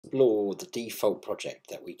explore the default project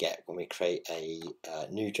that we get when we create a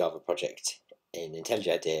new Java project in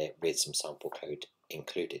IntelliJ IDEA with some sample code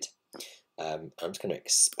included. I'm just going to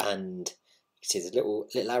expand. You see there's a little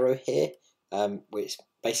arrow here, which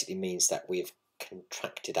basically means that we've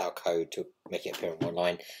contracted our code to make it appear on one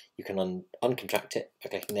line. You can uncontract it by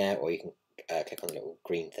clicking there, or you can click on the little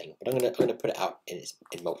green thing. But I'm going to put it out in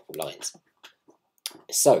multiple lines.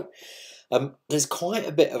 So there's quite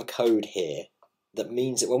a bit of code here that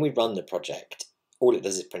means that when we run the project, all it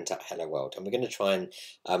does is print out hello world, and we're going to try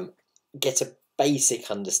and get a basic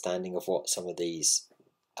understanding of what some of these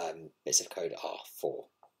bits of code are for.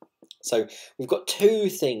 So we've got two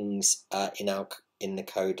things in the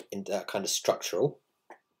code in that kind of structural.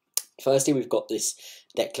 Firstly, we've got this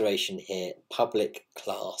declaration here, public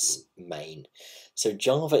class main. So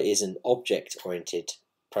Java is an object-oriented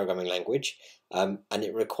programming language, and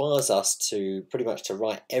it requires us to pretty much to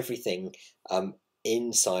write everything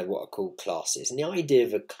inside what are called classes. And the idea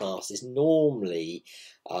of a class is normally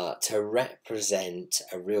to represent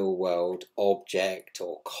a real-world object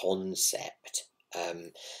or concept.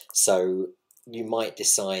 So you might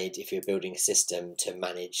decide, if you're building a system to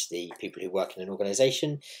manage the people who work in an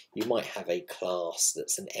organization, you might have a class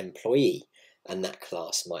that's an employee, and that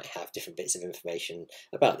class might have different bits of information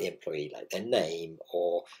about the employee, like their name,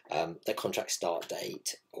 or their contract start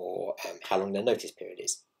date, or how long their notice period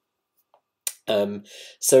is.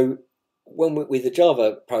 So with the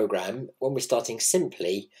Java program, when we're starting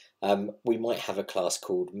simply, we might have a class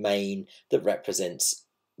called main that represents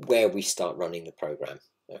where we start running the program.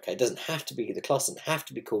 Okay, it doesn't have to be, the class doesn't have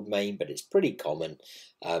to be called main, but it's pretty common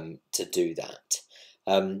to do that.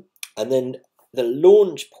 And then the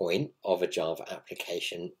launch point of a Java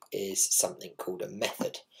application is something called a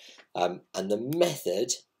method. And the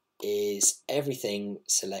method is everything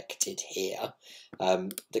selected here.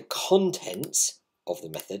 The contents of the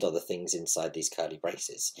method are the things inside these curly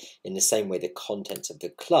braces. In the same way, the contents of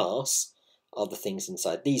the class are the things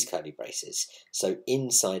inside these curly braces. So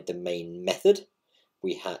inside the main method,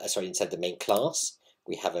 we have, inside the main class,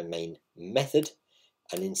 we have a main method,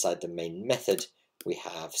 and inside the main method, we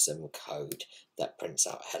have some code that prints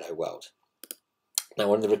out hello world. Now,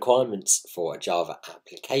 one of the requirements for a Java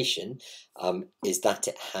application is that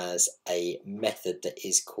it has a method that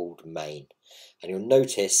is called main. And you'll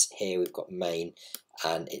notice here we've got main,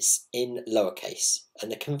 and it's in lowercase.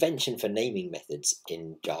 And the convention for naming methods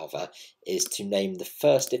in Java is to name the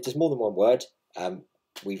first, if there's more than one word,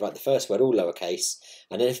 we write the first word all lowercase,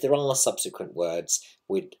 and then if there are subsequent words,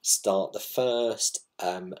 we'd start the first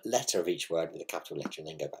letter of each word with a capital letter and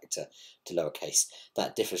then go back to lowercase.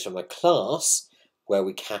 That differs from a class where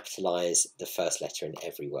we capitalise the first letter in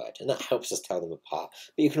every word, and that helps us tell them apart.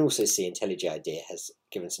 But you can also see IntelliJ IDEA has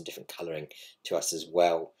given some different colouring to us as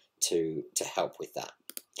well to help with that.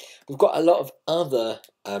 We've got a lot of other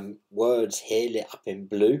words here lit up in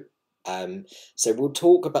blue. So we'll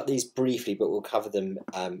talk about these briefly, but we'll cover them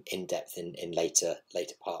in depth in later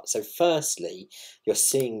parts. So firstly, you're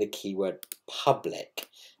seeing the keyword public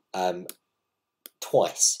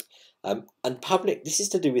twice. And public, this is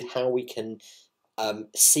to do with how we can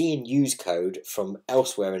see and use code from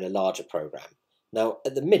elsewhere in a larger program. Now,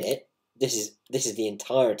 at the minute, this is the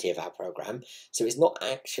entirety of our program, so it's not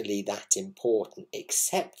actually that important,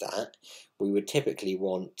 except that we would typically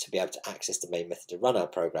want to be able to access the main method to run our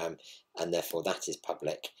program, and therefore that is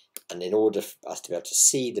public. And in order for us to be able to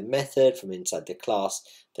see the method from inside the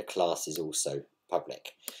class is also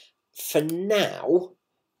public. For now,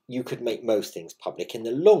 you could make most things public. In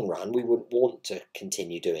the long run, we wouldn't want to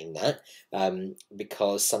continue doing that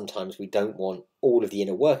because sometimes we don't want all of the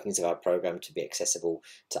inner workings of our program to be accessible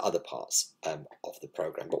to other parts of the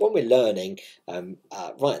program. But when we're learning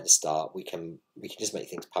right at the start, we can just make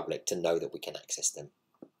things public to know that we can access them.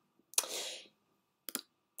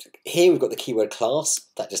 Here we've got the keyword class.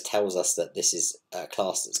 That just tells us that this is a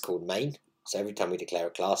class that's called main. So every time we declare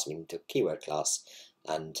a class, we need to keyword class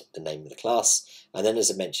and the name of the class. And then, as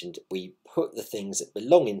I mentioned, we put the things that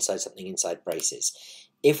belong inside something inside braces.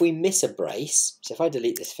 If we miss a brace, so if I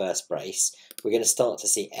delete this first brace, we're going to start to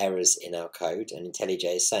see errors in our code, and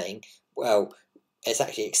IntelliJ is saying, well, it's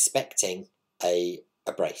actually expecting a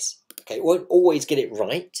brace. Okay, it won't always get it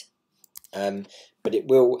right, but it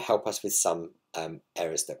will help us with some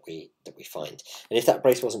errors that we find. And if that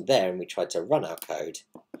brace wasn't there and we tried to run our code,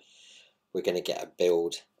 we're going to get a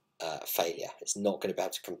build failure. It's not going to be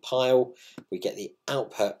able to compile. We get the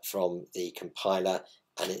output from the compiler,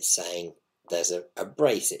 and it's saying there's a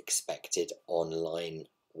brace expected on line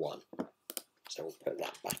 1. So we'll put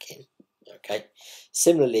that back in. Okay.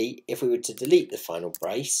 Similarly, if we were to delete the final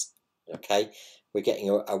brace, okay, we're getting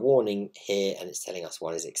a warning here, and it's telling us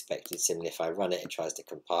 1 is expected. Similarly, if I run it, it tries to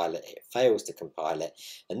compile it, it fails to compile it,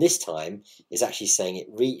 and this time is actually saying it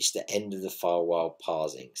reached the end of the file while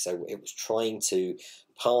parsing. So it was trying to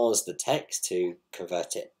parse the text to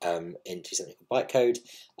convert it into something called bytecode,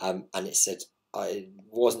 and it said I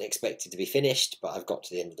wasn't expected to be finished, but I've got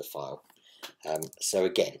to the end of the file. So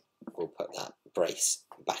again, we'll put that brace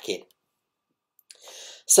back in.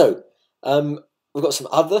 So we've got some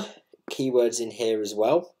other keywords in here as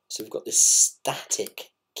well. So we've got this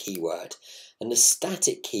static keyword, and the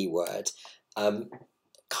static keyword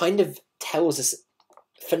kind of tells us,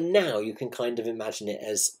 for now, you can kind of imagine it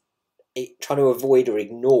as trying to avoid or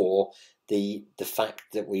ignore the fact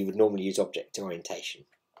that we would normally use object orientation.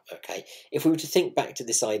 Okay, if we were to think back to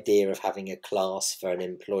this idea of having a class for an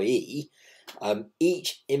employee,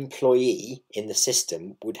 each employee in the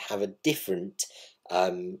system would have a different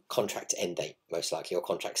contract end date, most likely, or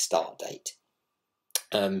contract start date.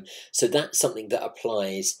 So that's something that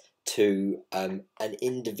applies to an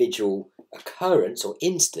individual occurrence or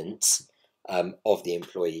instance of the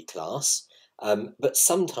employee class, but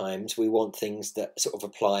sometimes we want things that sort of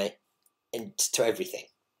apply to everything.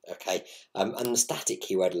 Okay, and the static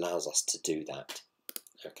keyword allows us to do that.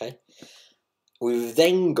 Okay, we've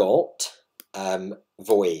then got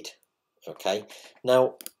void. Okay,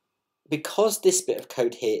 now because this bit of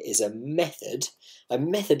code here is a method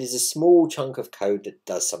is a small chunk of code that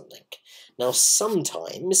does something. Now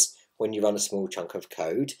sometimes when you run a small chunk of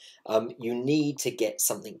code, you need to get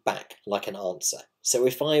something back, like an answer. So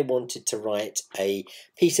if I wanted to write a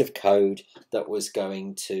piece of code that was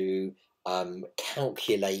going to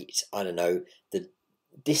calculate, I don't know, the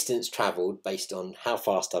distance travelled based on how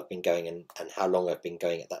fast I've been going and how long I've been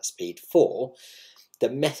going at that speed for, the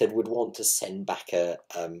method would want to send back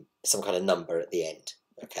some kind of number at the end.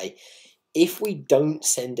 Okay, if we don't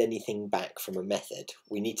send anything back from a method,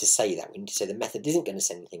 we need to say that. We need to say the method isn't going to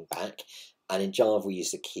send anything back, and in Java we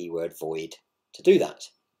use the keyword void to do that.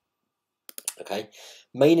 Okay,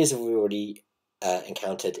 main, as we've already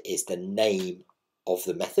encountered, is the name of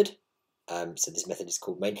the method. So this method is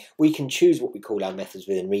called main. We can choose what we call our methods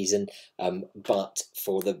within reason, but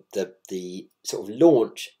for the sort of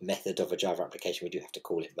launch method of a Java application, we do have to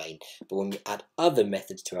call it main. But when we add other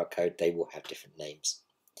methods to our code, they will have different names.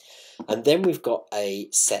 And then we've got a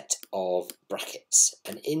set of brackets,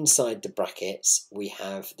 and inside the brackets we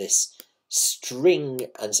have this string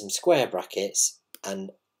and some square brackets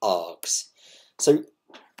and args. So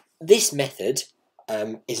this method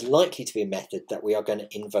is likely to be a method that we are going to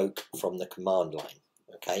invoke from the command line.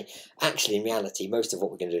 Okay, actually in reality most of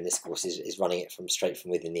what we're going to do in this course is running it straight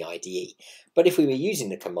from within the IDE, but if we were using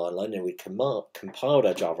the command line and we compiled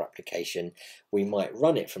our Java application, we might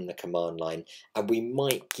run it from the command line and we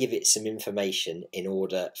might give it some information in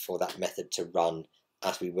order for that method to run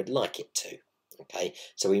as we would like it to. Okay,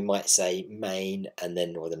 so we might say main and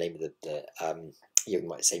then, or the name of we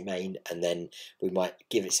might say main, and then we might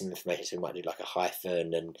give it some information. So we might do like a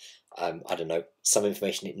hyphen and I don't know, some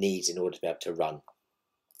information it needs in order to be able to run.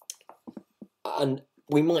 And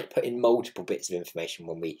we might put in multiple bits of information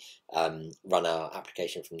when we run our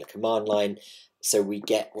application from the command line. So we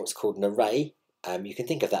get what's called an array. You can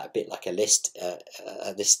think of that a bit like a list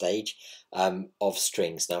at this stage of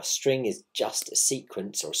strings. Now, a string is just a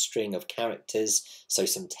sequence or a string of characters, so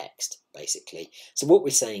some text, basically. So what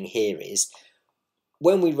we're saying here is,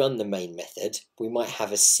 when we run the main method, we might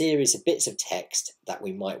have a series of bits of text that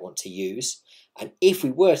we might want to use, and if we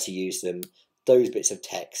were to use them, those bits of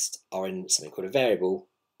text are in something called a variable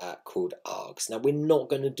called args. Now, we're not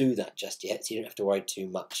going to do that just yet, so you don't have to worry too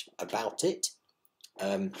much about it,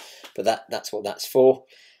 but that's what that's for.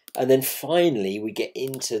 And then finally, we get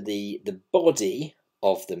into the body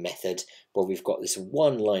of the method, where we've got this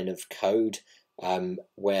one line of code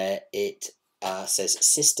where it says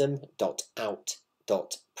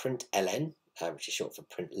system.out.println, which is short for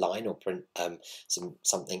print line, or print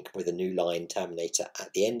something with a new line terminator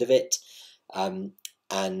at the end of it. And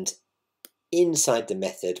inside the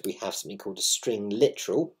method we have something called a string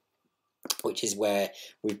literal, which is where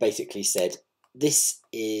we've basically said this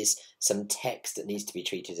is some text that needs to be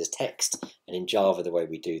treated as text, and in Java the way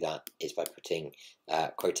we do that is by putting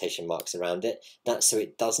quotation marks around it. That's so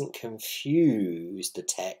it doesn't confuse the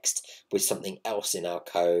text with something else in our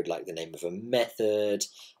code, like the name of a method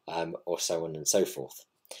or so on and so forth.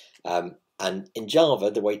 And in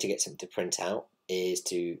Java, the way to get something to print out is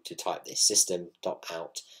to type this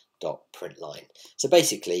system.out.println. So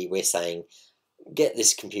basically we're saying, get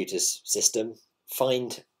this computer's system,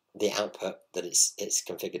 find the output that it's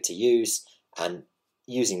configured to use, and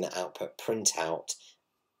using that output print out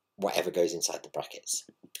whatever goes inside the brackets.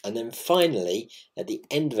 And then finally, at the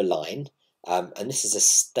end of a line, and this is a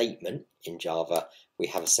statement in Java, we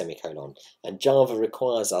have a semicolon. And Java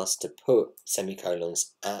requires us to put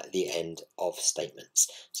semicolons at the end of statements.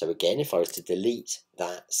 So again, if I was to delete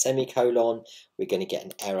that semicolon, we're going to get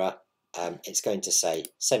an error. It's going to say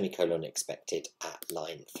semicolon expected at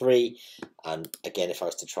line 3. And again, if I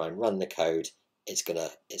was to try and run the code, it's gonna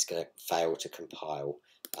fail to compile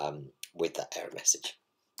with that error message.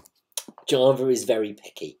 Java is very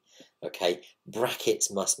picky. Okay, brackets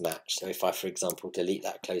must match. So if I, for example, delete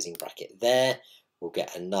that closing bracket there, we'll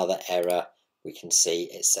get another error. We can see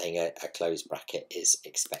it's saying a closed bracket is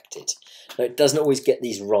expected. Now, it doesn't always get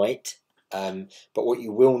these right, but what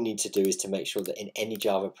you will need to do is to make sure that in any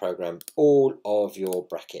Java program, all of your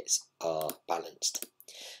brackets are balanced.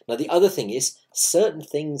 Now, the other thing is, certain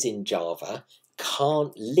things in Java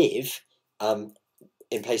can't live in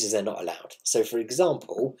places they're not allowed. So, for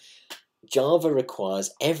example, Java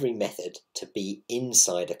requires every method to be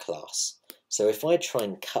inside a class. So if I try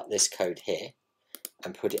and cut this code here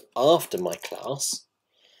and put it after my class,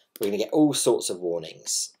 we're going to get all sorts of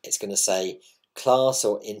warnings. It's going to say class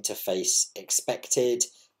or interface expected,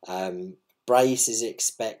 brace is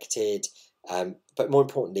expected, but more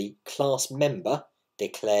importantly, class member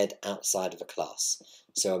declared outside of a class.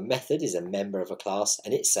 So a method is a member of a class,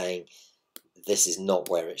 and it's saying this is not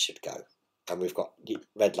where it should go. And we've got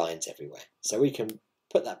red lines everywhere. So we can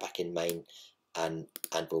put that back in main and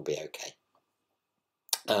we'll be okay.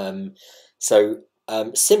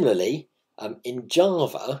 Similarly, in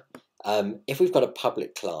Java, if we've got a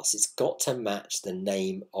public class, it's got to match the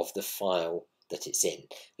name of the file that it's in.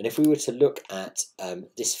 And if we were to look at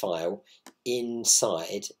this file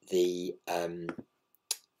inside the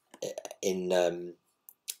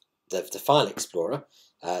file explorer,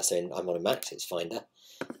 I'm on a Mac, so it's Finder,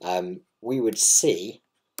 we would see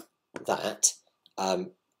that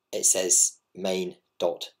it says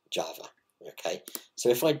main.java. Okay, so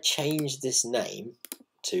if I change this name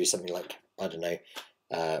to something like, I don't know,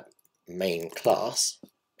 main class,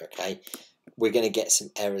 okay, we're going to get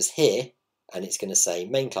some errors here, and it's going to say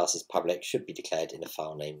main class is public, should be declared in a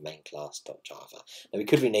file name mainclass.java. Now we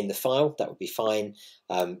could rename the file, that would be fine.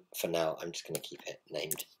 For now, I'm just going to keep it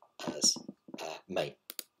named as main.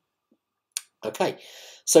 Okay,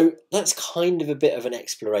 so that's kind of a bit of an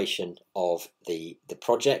exploration of the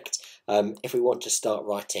project. If we want to start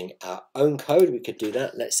writing our own code, we could do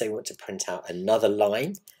that. Let's say we want to print out another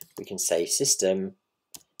line. We can say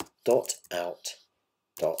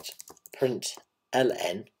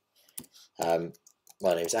system.out.println.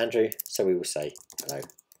 My name is Andrew, so we will say hello,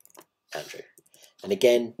 Andrew. And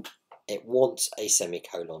again, it wants a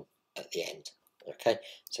semicolon at the end. Okay,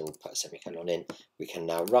 so we'll put a semicolon in. We can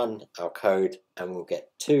now run our code and we'll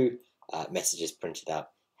get two messages printed out,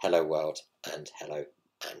 hello world and hello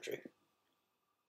Andrew.